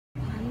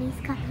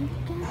We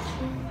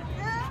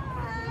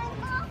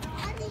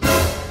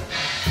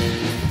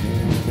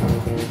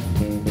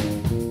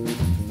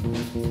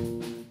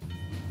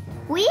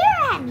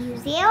are at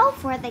MUZEO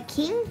for the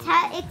King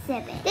Tut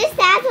exhibit. This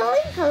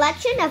dazzling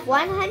collection of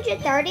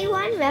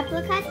 131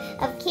 replicas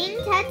of King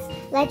Tut's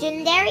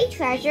legendary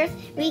treasures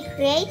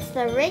recreates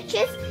the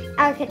richest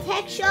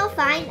architectural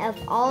find of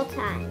all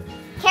time.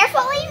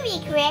 Carefully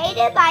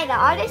recreated by the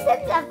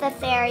artisans of the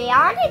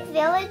Pharaonic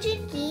village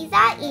in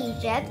Giza,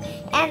 Egypt,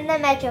 and the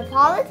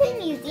Metropolitan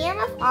Museum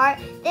of Art,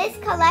 this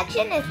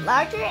collection is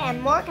larger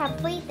and more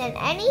complete than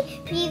any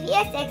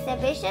previous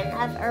exhibition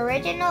of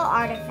original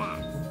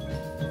artifacts.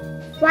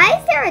 Why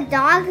is there a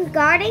dog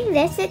guarding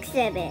this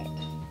exhibit?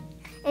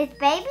 Is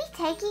baby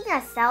taking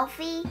a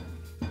selfie?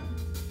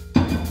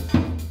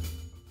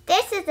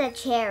 This is a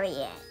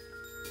chariot.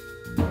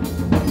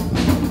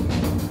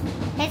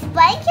 His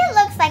blanket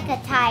looks like a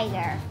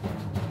tiger.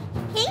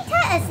 King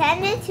Tut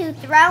ascended to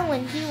throne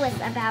when he was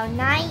about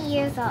 9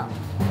 years old.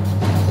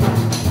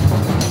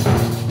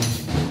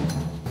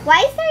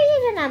 Why is there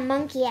even a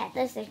monkey at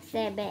this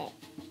exhibit?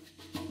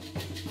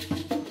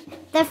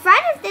 The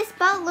front of this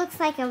boat looks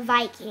like a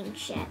Viking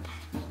ship.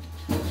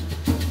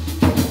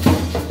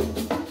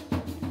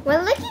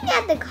 We're looking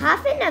at the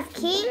coffin of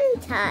King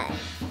Tut.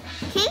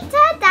 King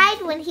Tut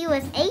died when he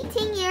was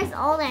 18 years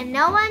old and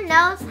no one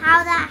knows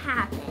how that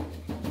happened.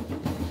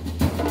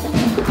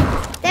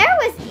 There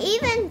was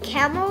even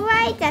camel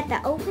rides at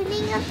the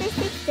opening of this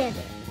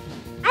exhibit.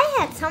 I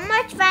had so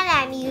much fun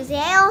at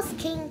MUZEO's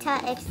King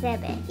Tut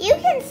exhibit. You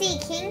can see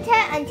King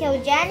Tut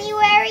until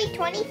January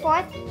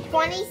 24th,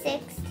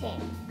 2016.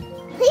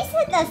 Please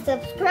hit the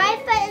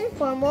subscribe button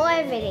for more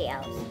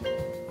videos.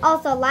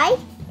 Also like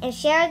and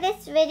share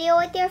this video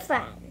with your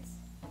friends.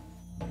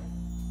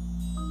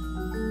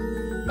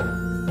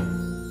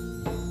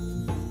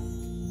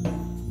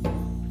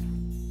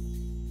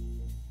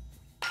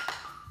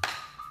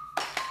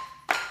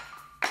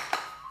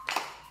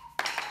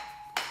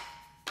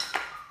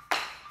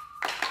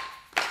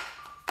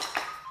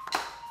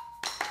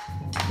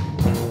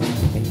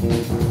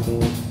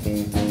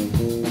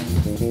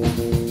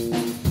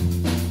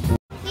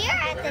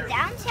 The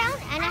Downtown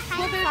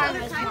Anaheim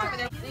Farmers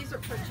Market. These are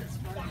purchased.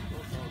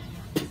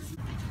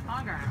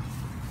 Pomegranate.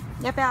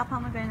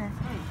 pomegranate.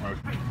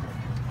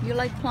 You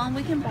like plum?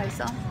 We can buy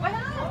some. Well,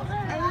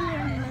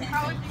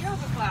 how would you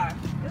have a flower?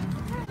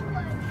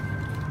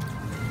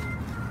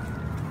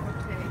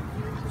 Okay.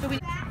 So we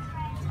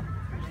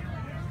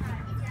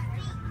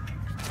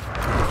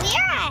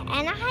are at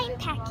Anaheim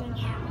Packing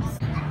House.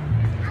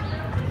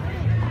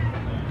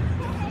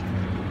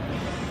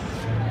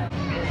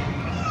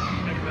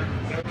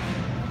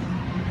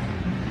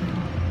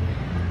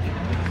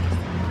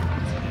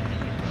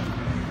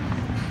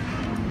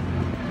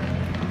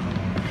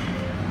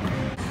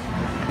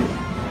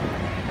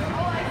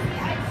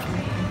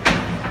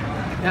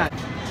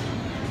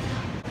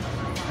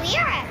 We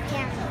are at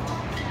Pharaoh.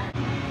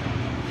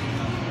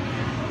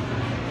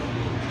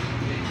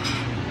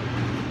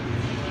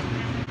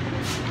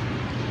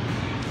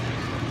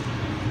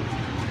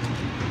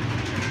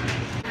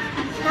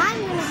 Now I'm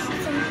gonna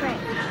have some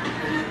bread.